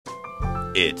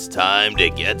It's time to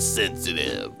get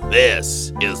sensitive.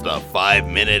 This is the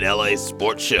 5-Minute LA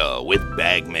Sports Show with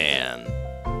Bagman.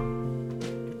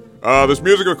 This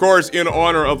music, of course, in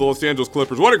honor of the Los Angeles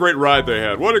Clippers. What a great ride they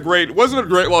had. Wasn't it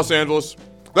great Los Angeles?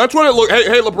 That's what it looked.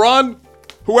 Hey, LeBron,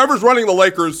 whoever's running the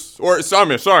Lakers,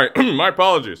 sorry, my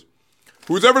apologies.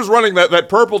 Whoever's running that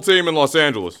purple team in Los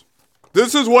Angeles,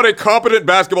 this is what a competent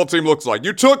basketball team looks like.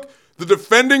 You took the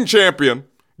defending champion,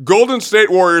 Golden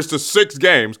State Warriors, to 6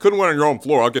 games. Couldn't win on your own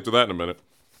floor. I'll get to that in a minute.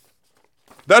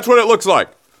 That's what it looks like.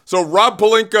 So Rob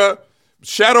Pelinka,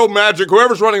 Shadow Magic,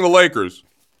 whoever's running the Lakers.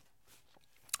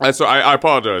 I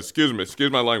apologize.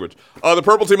 Excuse my language. The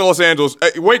purple team in Los Angeles,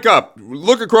 wake up.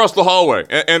 Look across the hallway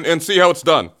and see how it's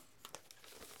done.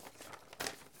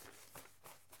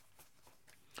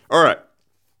 All right.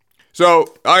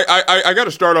 So I got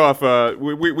to start off.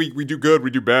 We do good,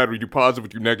 we do bad, we do positive, we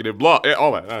do negative, blah,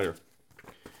 all that. Out here.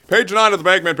 Page 9 of the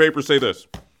Bagman papers say this: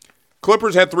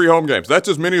 Clippers had 3 home games. That's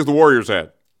as many as the Warriors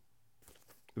had.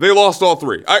 They lost all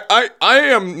 3. I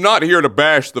am not here to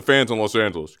bash the fans in Los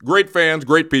Angeles. Great fans,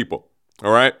 great people.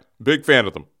 All right? Big fan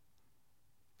of them.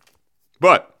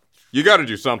 But you got to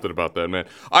do something about that, man.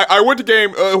 I went to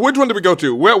game, which one did we go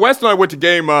to? West and I went to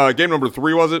game number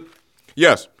 3, was it?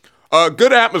 Yes.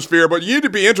 Good atmosphere, but you need to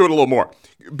be into it a little more.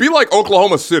 Be like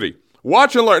Oklahoma City.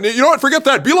 Watch and learn. You know what? Forget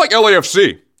that. Be like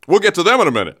LAFC. We'll get to them in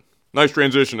a minute. Nice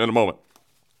transition in a moment.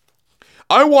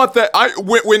 I want that.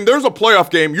 When there's a playoff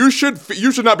game, you should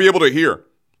not be able to hear.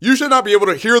 You should not be able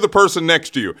to hear the person next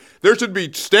to you. There should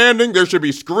be standing. There should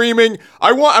be screaming.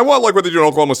 I want like what they do in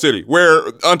Oklahoma City, where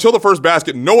until the first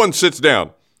basket, no one sits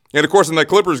down. And of course, in that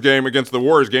Clippers game against the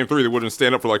Warriors, game 3, they wouldn't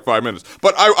stand up for like 5 minutes.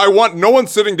 But I want no one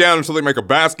sitting down until they make a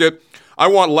basket. I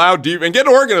want loud, deep, and get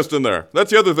an organist in there. That's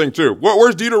the other thing too.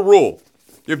 Where's Dieter Rule?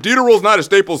 If Dieter Rule's not at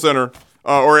Staples Center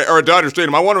or at Dodger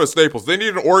Stadium, I want him at Staples. They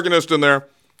need an organist in there.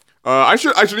 I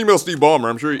should email Steve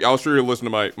Ballmer. I'll sure he'll listen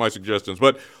to my suggestions.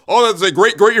 But all that to say,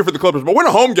 great year for the Clippers. But win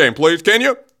a home game, please, can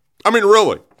you? I mean,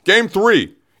 really. Game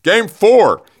 3, game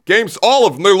 4, games, all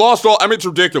of them. They lost all. I mean, it's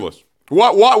ridiculous.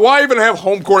 Why even have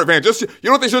home court advantage? You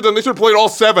know what they should have done? They should have played all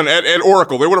 7 at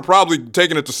Oracle. They would have probably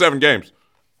taken it to 7 games.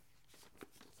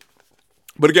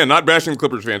 But again, not bashing the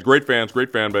Clippers fans. Great fans,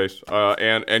 great fan base.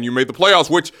 And you made the playoffs,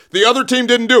 which the other team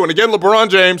didn't do. And again, LeBron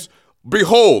James,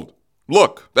 behold,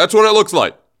 look, that's what it looks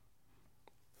like.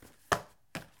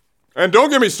 And don't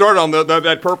get me started on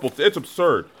that purple. It's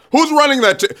absurd. Who's running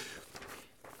that?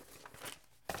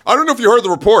 I don't know if you heard the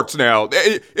reports now.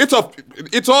 It's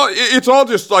all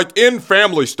just like in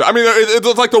family stuff. I mean,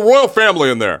 it's like the royal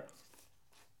family in there.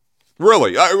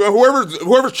 Really,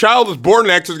 whoever's child is born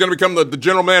next is going to become the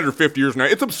general manager 50 years from now.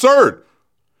 It's absurd.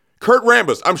 Kurt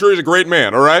Rambis, I'm sure he's a great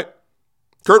man. All right.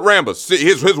 Kurt Rambis,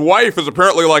 his wife is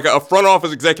apparently like a front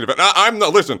office executive. And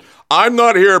I'm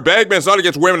not here, Bagman's not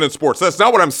against women in sports. That's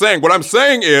not what I'm saying. What I'm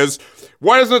saying is,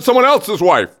 why isn't it someone else's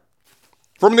wife?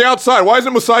 From the outside, why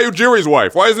isn't it Masai Ujiri's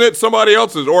wife? Why isn't it somebody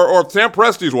else's, or Sam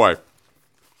Presti's wife?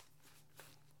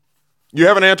 You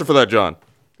have an answer for that, John.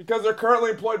 Because they're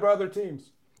currently employed by other teams.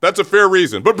 That's a fair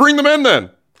reason. But bring them in then.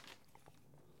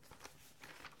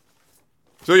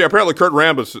 So yeah, apparently Kurt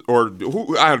Rambis,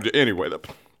 anyway,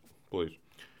 please.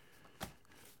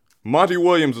 Monty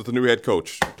Williams is the new head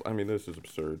coach. I mean, this is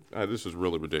absurd. This is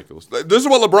really ridiculous. This is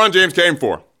what LeBron James came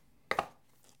for.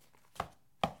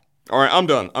 All right, I'm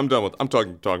done. I'm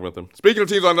talking about them. Speaking of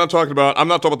teams I'm not talking about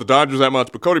the Dodgers that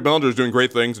much, but Cody Bellinger is doing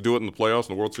great things to do it in the playoffs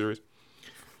and the World Series.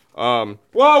 Well,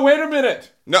 wait a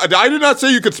minute. No, I did not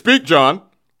say you could speak, John.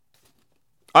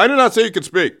 I did not say you could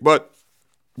speak, but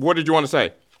what did you want to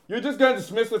say? You're just going to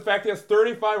dismiss the fact he has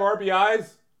 35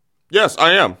 RBIs? Yes,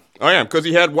 I am, because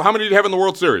he had, how many did he have in the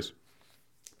World Series?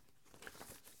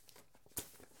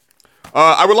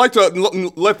 I would like to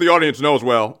let the audience know as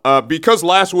well, because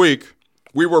last week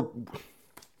don't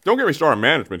get me started on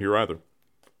management here either.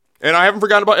 And I haven't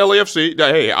forgotten about LAFC.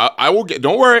 Hey, I will get,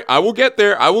 don't worry, I will get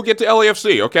there. I will get to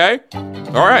LAFC, okay?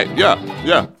 All right,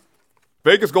 yeah.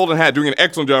 Vegas Golden Hat doing an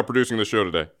excellent job producing the show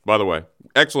today, by the way.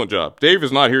 Excellent job. Dave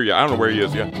is not here yet. I don't know where he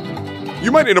is yet.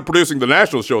 You might end up producing the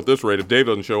national show at this rate if Dave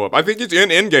doesn't show up. I think he's in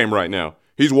Endgame right now.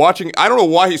 He's watching. I don't know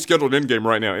why he's scheduled Endgame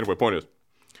right now. Anyway, point is,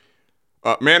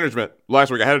 management,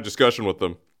 last week I had a discussion with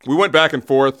them. We went back and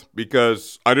forth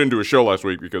because I didn't do a show last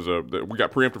week because we got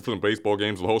preempted for some baseball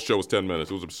games. The whole show was 10 minutes.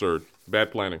 It was absurd.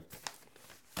 Bad planning.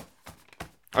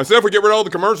 I said if we get rid of all the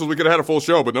commercials, we could have had a full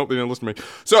show, but nope, they didn't listen to me.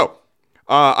 So,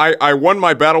 I won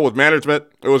my battle with management.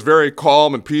 It was very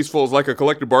calm and peaceful. It was like a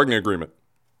collective bargaining agreement.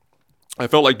 I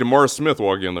felt like DeMaurice Smith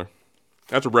walking in there.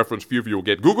 That's a reference few of you will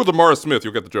get. Google DeMaurice Smith,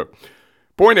 you'll get the joke.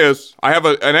 Point is, I have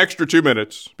an extra 2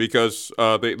 minutes because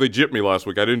they gypped me last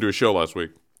week. I didn't do a show last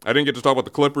week. I didn't get to talk about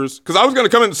the Clippers because I was going to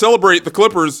come in and celebrate the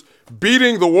Clippers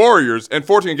beating the Warriors and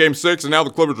forcing a game 6, and now the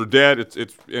Clippers are dead.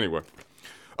 It's anyway.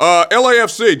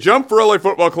 LAFC, jump for LA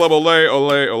Football Club, ole,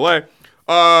 ole, ole.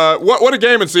 What a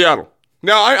game in Seattle.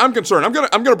 Now I'm concerned. I'm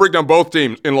gonna break down both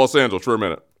teams in Los Angeles for a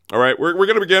minute. All right, we're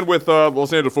gonna begin with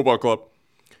Los Angeles Football Club.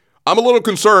 I'm a little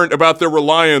concerned about their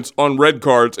reliance on red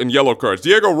cards and yellow cards.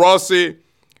 Diego Rossi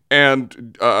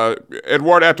and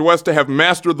Eduard Atuesta have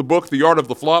mastered the book, The Art of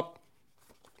the Flop.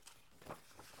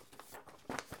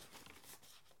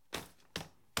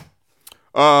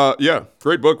 Yeah,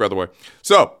 great book, by the way.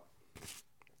 So,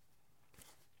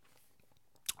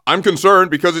 I'm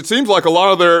concerned because it seems like a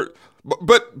lot of their,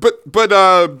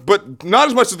 but not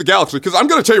as much as the Galaxy. Because I'm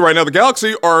going to tell you right now, the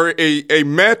Galaxy are a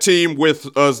meh team with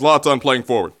Zlatan playing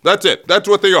forward. That's it. That's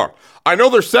what they are. I know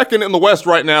they're second in the West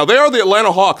right now. They are the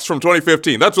Atlanta Hawks from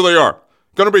 2015. That's what they are.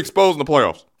 Going to be exposed in the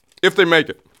playoffs if they make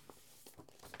it.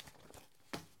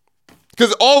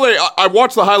 Because I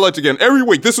watch the highlights again every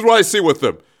week. This is what I see with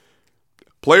them.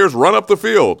 Players run up the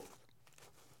field,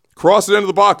 cross it into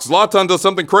the box. Zlatan does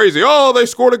something crazy. Oh, they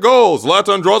scored a goal.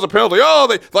 Zlatan draws a penalty. Oh,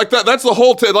 they like that. That's the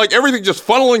whole like everything just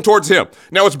funneling towards him.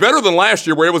 Now it's better than last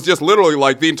year where it was just literally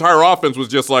like the entire offense was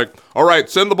just like, all right,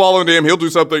 send the ball into him. He'll do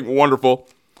something wonderful.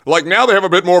 Like now they have a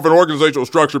bit more of an organizational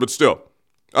structure, but still,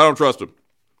 I don't trust him.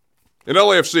 In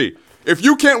LAFC, if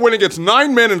you can't win against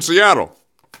 9 men in Seattle,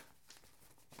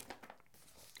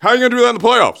 how are you going to do that in the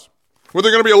playoffs? Well,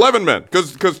 they're going to be 11 men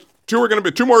because two more are going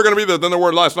to be there than there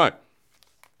were last night.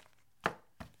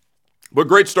 But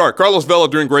great start. Carlos Vela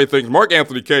doing great things. Mark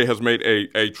Anthony Kaye has made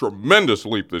a tremendous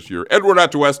leap this year. Eduard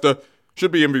Atuesta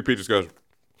should be MVP discussion.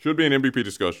 Should be an MVP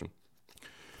discussion.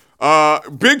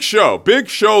 Big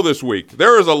show this week.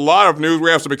 There is a lot of news.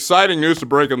 We have some exciting news to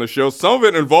break on the show. Some of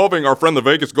it involving our friend the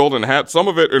Vegas Golden Hat. Some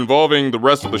of it involving the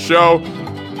rest of the show.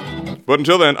 But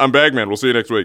until then, I'm Bagman. We'll see you next week.